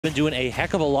Been doing a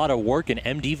heck of a lot of work in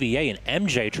MDVA, and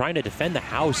MJ trying to defend the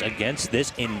house against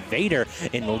this invader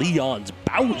in Leon's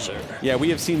Bowser. Yeah, we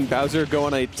have seen Bowser go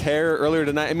on a tear earlier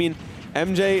tonight. I mean,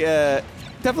 MJ,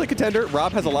 definitely a contender.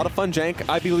 Rob has a lot of fun jank.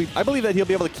 I believe that he'll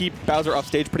be able to keep Bowser off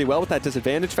stage pretty well with that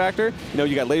disadvantage factor. You know,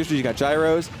 you got lasers, you got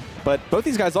gyros. But both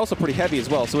these guys also pretty heavy as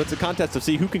well, so it's a contest to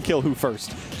see who can kill who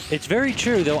first. It's very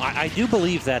true, though. I do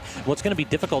believe that what's going to be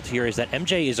difficult here is that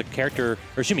MJ is a character,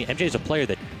 or excuse me, MJ is a player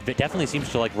that definitely seems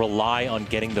to like rely on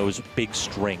getting those big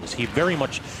strings. He very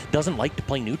much doesn't like to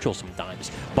play neutral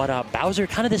sometimes. But Bowser,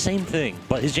 kind of the same thing.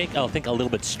 But his jank, I think, a little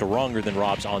bit stronger than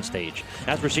Rob's on stage.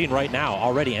 As we're seeing right now,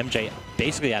 already MJ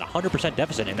basically at 100%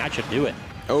 deficit, and that should do it.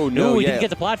 Oh, no, he didn't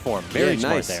get the platform. Very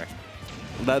smart nice there.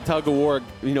 That tug of war,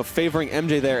 you know, favoring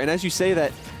MJ there. And as you say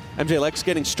that MJ likes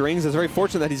getting strings, it's very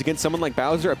fortunate that he's against someone like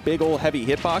Bowser, a big old heavy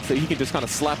hitbox that he can just kind of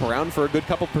slap around for a good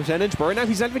couple percentage. But right now,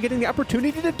 he's not even getting the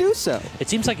opportunity to do so. It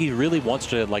seems like he really wants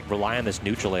to like rely on this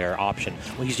neutral air option.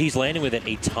 Well, he's landing with it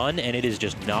a ton, and it is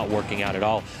just not working out at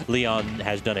all. Leon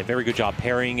has done a very good job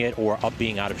parrying it or up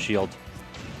being out of shield.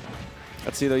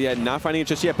 Let's see, though, yeah, not finding it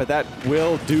just yet, but that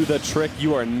will do the trick.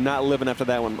 You are not living after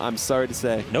that one, I'm sorry to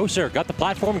say. No, sir. Got the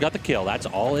platform, got the kill. That's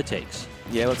all it takes.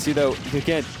 Yeah, let's see, though.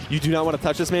 Again, you do not want to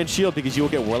touch this man's shield because you will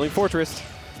get Whirling Fortress.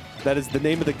 That is the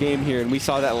name of the game here, and we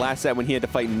saw that last set when he had to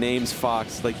fight Names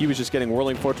Fox. Like, he was just getting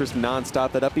Whirling Fortress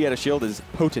nonstop. That up he had a shield is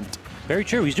potent. Very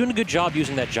true. He's doing a good job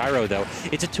using that gyro, though.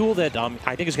 It's a tool that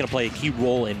I think is going to play a key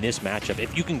role in this matchup.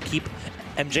 If you can keep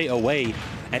MJ away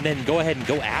and then go ahead and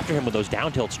go after him with those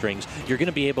down tilt strings, you're going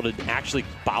to be able to actually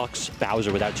box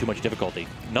Bowser without too much difficulty.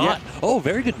 Oh,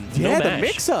 very good. Yeah, the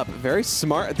mix-up. Very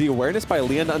smart. The awareness by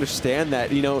Leon to understand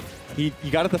that, you know, you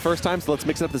got it the first time, so let's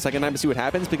mix it up the second time to see what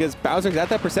happens, because Bowser's at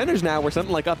that percentage now where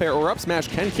something like up air or up smash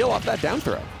can kill off that down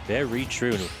throw. Very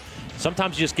true.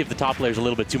 Sometimes you just give the top players a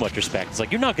little bit too much respect. It's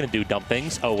like, you're not going to do dumb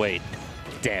things. Oh, wait.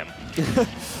 Damn.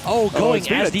 Going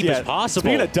as deep as possible.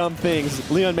 Speaking of dumb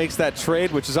things, Leon makes that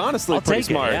trade, which is honestly pretty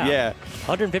smart. Yeah.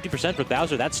 150% for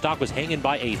Bowser. That stock was hanging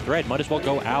by a thread. Might as well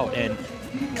go out and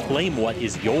claim what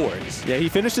is yours. Yeah, he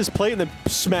finished his plate and then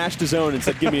smashed his own and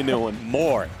said, give me a new one.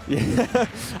 More. Yeah.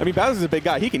 I mean, Bowser's a big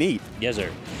guy. He can eat. Yes,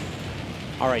 sir.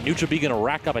 All right, Neutral B going to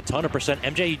rack up a ton of percent.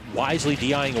 MJ wisely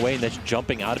DIing away and then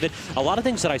jumping out of it. A lot of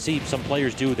things that I see some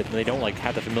players do that they don't like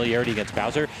have the familiarity against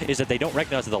Bowser is that they don't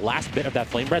recognize that the last bit of that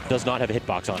flame breath does not have a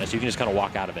hitbox on it, so you can just kind of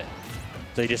walk out of it.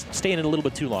 So they just stay in it a little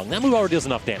bit too long. That move already does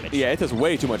enough damage. Yeah, it does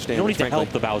way too much damage. You don't need to help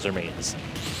the Bowser mains.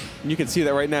 You can see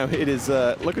that right now. It is,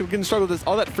 look, we can struggle with this,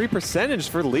 all that free percentage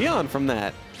for Leon from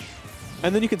that.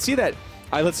 And then you can see that.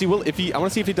 Let's see. I want to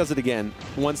see if he does it again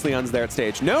once Leon's there at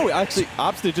stage. No, actually,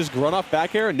 opts to just run off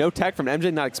back air. No tech from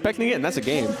MJ, not expecting it, and that's a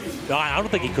game. No, I don't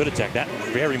think he could attack. That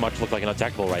very much looked like an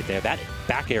untechable right there. That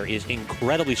back air is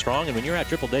incredibly strong, and when you're at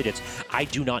triple digits, I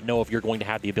do not know if you're going to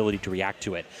have the ability to react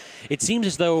to it. It seems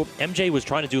as though MJ was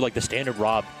trying to do like the standard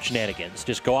Rob shenanigans.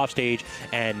 Just go off stage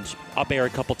and up air a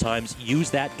couple times,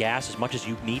 use that gas as much as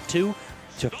you need to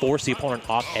force the opponent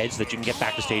off edge so that you can get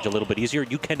back to stage a little bit easier.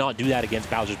 You cannot do that against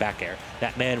Bowser's back air.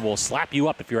 That man will slap you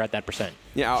up if you're at that percent.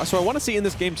 Yeah, so I want to see in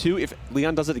this game, too, if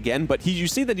Leon does it again, but you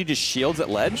see that he just shields at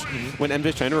ledge when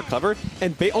MJ's trying to recover,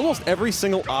 and almost every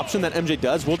single option that MJ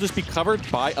does will just be covered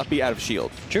by up B out of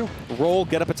shield. True. Roll,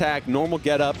 get up attack, normal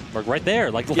get up. Right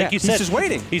there. Like you said. He's just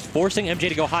waiting. He's forcing MJ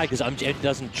to go high because MJ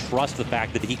doesn't trust the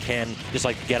fact that he can just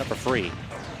like get up for free.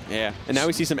 Yeah, and now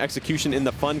we see some execution in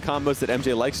the fun combos that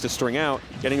MJ likes to string out,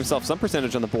 getting himself some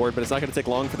percentage on the board, but it's not going to take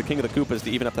long for the King of the Koopas to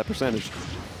even up that percentage.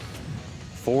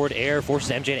 Forward air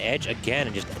forces MJ to edge again,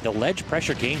 and just the ledge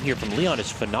pressure gain here from Leon is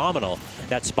phenomenal.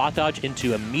 That spot dodge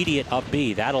into immediate up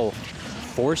B, that'll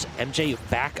force MJ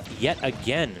back yet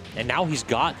again. And now he's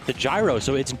got the gyro,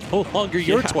 so it's no longer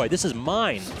your toy. This is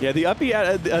mine. Yeah, the up B,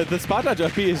 the spot dodge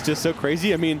up B is just so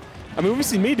crazy. I mean, we've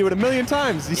seen me do it a million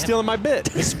times. He's stealing my bit.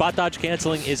 Spot dodge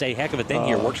canceling is a heck of a thing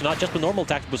here. Works not just with normal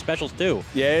attacks, but with specials too.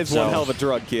 Yeah, it's one hell of a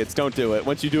drug, kids. Don't do it.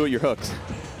 Once you do it, you're hooked.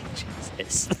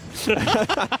 Jesus.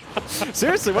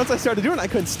 Seriously, once I started doing it, I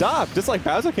couldn't stop. Just like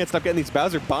Bowser can't stop getting these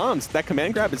Bowser bombs. That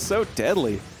command grab is so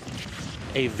deadly.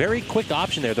 A very quick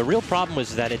option there. The real problem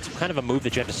was that it's kind of a move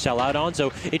that you have to sell out on,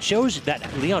 so it shows that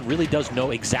Leon really does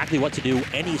know exactly what to do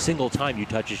any single time you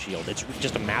touch his shield. It's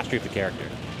just a mastery of the character.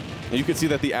 And you can see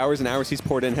that the hours and hours he's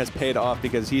poured in has paid off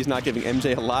because he's not giving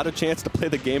MJ a lot of chance to play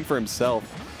the game for himself.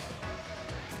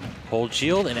 Hold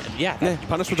shield, and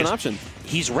punish with an option.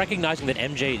 He's recognizing that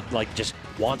MJ just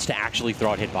wants to actually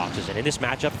throw out hitboxes, and in this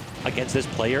matchup against this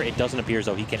player, it doesn't appear as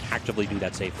though he can actively do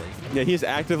that safely. Yeah, he's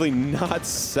actively not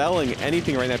selling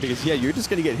anything right now because, yeah, you're just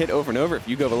going to get hit over and over if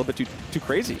you go a little bit too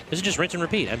crazy. This is just rinse and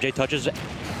repeat. MJ touches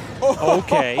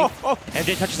Okay.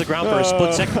 MJ touches the ground for a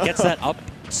split second, gets that up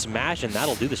smash, and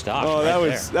that'll do the stop. Oh,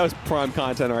 right that was prime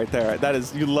content right there. That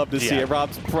is, you love to see it.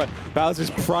 Bowser's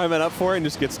priming up for it and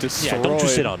just gets destroyed. Yeah, don't you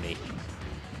sit on me.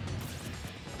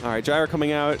 All right, gyro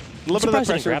coming out. A little bit of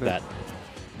pressure. Grab that.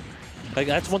 Like,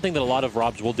 that's one thing that a lot of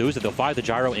Robs will do is that they'll fire the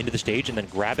gyro into the stage and then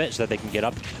grab it so that they can get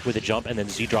up with a jump and then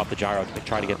Z-drop the gyro to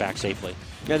try to get back safely.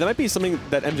 Yeah, that might be something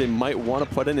that MJ might want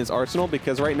to put in his arsenal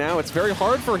because right now it's very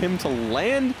hard for him to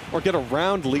land or get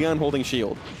around Leon holding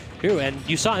shield. True, and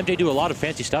you saw MJ do a lot of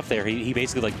fancy stuff there. He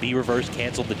basically like B-reverse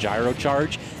canceled the gyro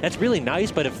charge. That's really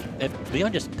nice, but if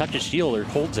Leon just touches shield or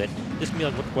holds it, just be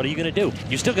like, what are you going to do?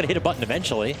 You're still going to hit a button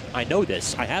eventually. I know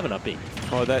this. I have an up B.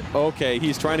 Oh, okay.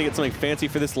 He's trying to get something fancy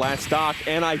for this last stock,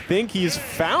 and I think he's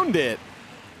found it.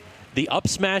 The up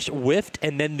smash whiffed,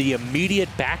 and then the immediate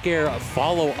back air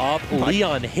follow-up.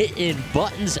 Leon hitting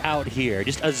buttons out here.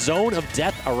 Just a zone of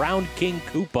death around King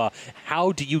Koopa.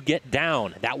 How do you get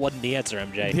down? That wasn't the answer,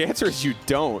 MJ. The answer is you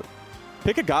don't.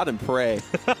 Pick a god and pray.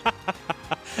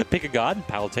 Pick a god,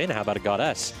 Palutena. How about a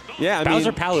goddess? Yeah, I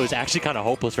Bowser mean, Palu is actually kind of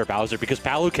hopeless for Bowser because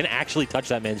Palu can actually touch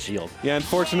that man's shield. Yeah,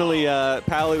 unfortunately,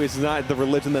 Palu is not the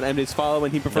religion that MJ's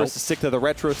following. He prefers to stick to the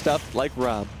retro stuff like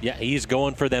Rob. Yeah, he's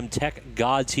going for them tech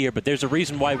gods here, but there's a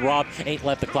reason why Rob ain't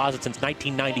left the closet since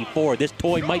 1994. This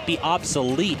toy might be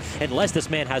obsolete unless this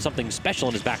man has something special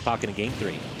in his back pocket in Game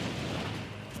 3.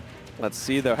 Let's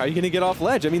see, though. How are you going to get off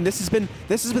ledge? I mean, this has been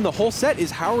the whole set is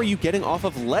how are you getting off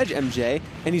of ledge, MJ?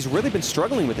 And he's really been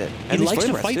struggling with it. He likes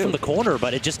to fight from the corner,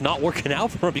 but it's just not working out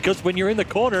for him because when you're in the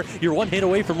corner, you're one hit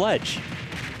away from ledge.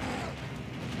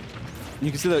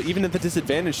 You can see, though, even at the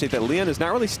disadvantage state, that Leon is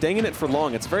not really staying in it for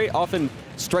long. It's very often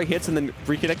strike hits and then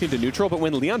reconnecting to neutral, but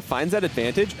when Leon finds that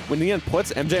advantage, when Leon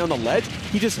puts MJ on the ledge,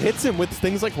 he just hits him with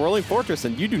things like Rolling Fortress,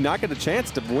 and you do not get a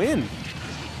chance to win.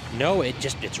 No,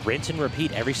 it's rinse and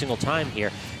repeat every single time here.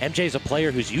 MJ is a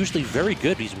player who's usually very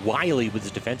good. He's wily with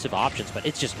his defensive options, but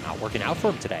it's just not working out for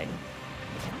him today.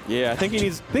 Yeah, I think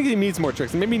he needs more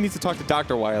tricks. Maybe he needs to talk to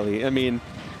Dr. Wily. I mean,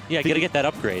 yeah, gotta get that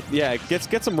upgrade. Yeah,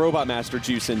 get some Robot Master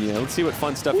juice in you. Let's see what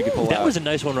fun stuff you can pull out. That was a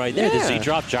nice one right there. Yeah. The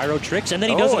Z-drop gyro tricks, and then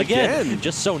he does it again.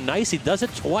 Just so nice. He does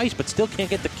it twice, but still can't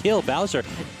get the kill. Bowser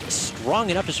strong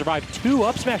enough to survive 2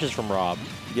 up smashes from Rob.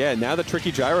 Yeah, now the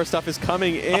tricky gyro stuff is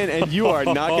coming in, and you are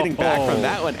not getting back from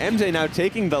that one. MJ now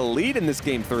taking the lead in this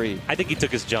Game 3. I think he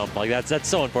took his jump. Like that's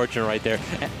so unfortunate right there.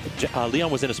 Leon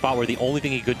was in a spot where the only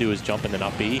thing he could do is jump and then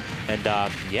up B. And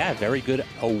yeah, very good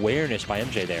awareness by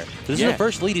MJ there. So this is the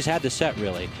first lead he's had this set,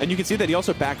 really. And you can see that he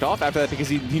also backed off after that because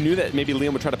he knew that maybe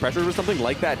Leon would try to pressure or something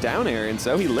like that down air, and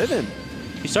so he living.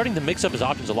 He's starting to mix up his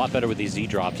options a lot better with these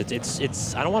Z-drops.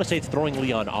 It's I don't want to say it's throwing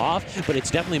Leon off, but it's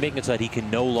definitely making it so that he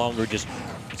can no longer just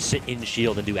sit in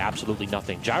shield and do absolutely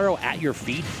nothing. Gyro at your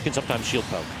feet can sometimes shield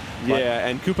poke. Yeah,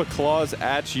 and Koopa claws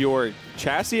at your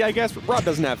chassis, I guess. Rob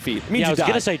doesn't have feet. It means yeah, I was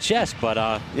going to say chest, but...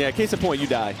 yeah, case in point, you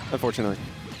die, unfortunately.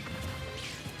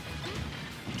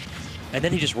 And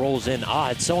then he just rolls in.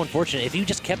 It's so unfortunate. If you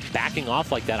just kept backing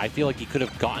off like that, I feel like he could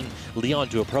have gotten Leon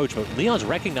to approach. But Leon's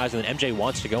recognizing that MJ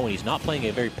wants to go, and he's not playing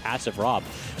a very passive Rob.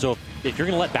 So if you're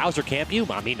going to let Bowser camp you,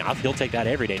 I mean, he'll take that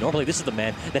every day. Normally, this is the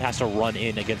man that has to run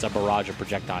in against a barrage of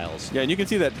projectiles. Yeah, and you can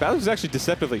see that Bowser's actually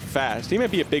deceptively fast. He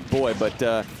might be a big boy,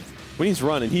 but when he's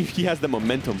running, he has the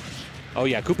momentum. Oh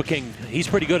yeah, Koopa King, he's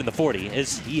pretty good in the 40.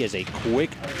 He is a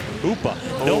quick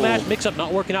Koopa. No match mix-up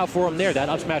not working out for him there. That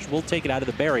up smash will take it out of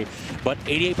the berry. But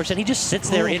 88%, he just sits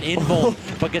there in invuln,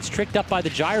 but gets tricked up by the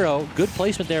gyro. Good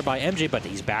placement there by MJ, but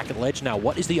he's back at ledge now.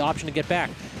 What is the option to get back?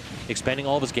 Expending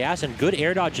all of his gas, and good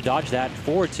air dodge to dodge that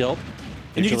forward tilt.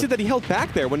 And you can see that he held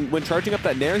back there. When charging up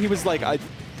that nair, he was like,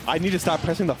 I need to stop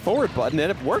pressing the forward button, and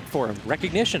it worked for him.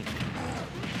 Recognition.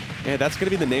 And that's going to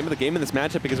be the name of the game in this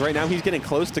matchup because right now he's getting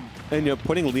close to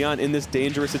putting Leon in this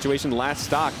dangerous situation last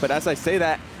stock. But as I say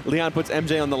that, Leon puts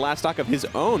MJ on the last stock of his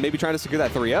own, maybe trying to secure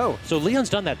that 3-0. So Leon's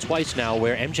done that twice now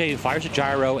where MJ fires a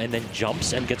gyro and then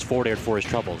jumps and gets forward aired for his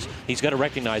troubles. He's got to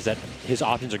recognize that his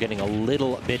options are getting a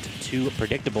little bit too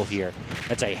predictable here.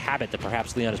 That's a habit that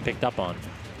perhaps Leon has picked up on.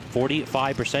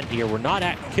 45% here. We're not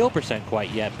at kill percent quite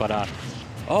yet, but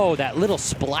oh, that little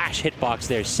splash hitbox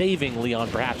there, saving Leon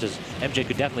perhaps, as MJ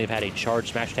could definitely have had a charged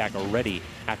smash attack already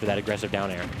after that aggressive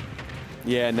down air.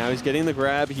 Yeah, now he's getting the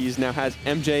grab. He's now has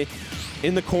MJ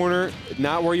in the corner,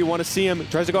 not where you want to see him.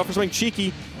 Tries to go for something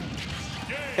cheeky.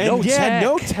 And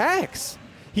no techs.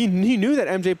 He knew that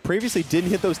MJ previously didn't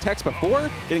hit those techs before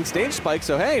getting stage spikes,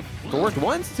 so hey, if it worked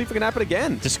once, let's see if it can happen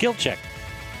again. It's a skill check.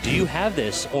 Do you have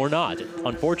this or not?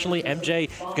 Unfortunately,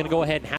 MJ is going to go ahead and have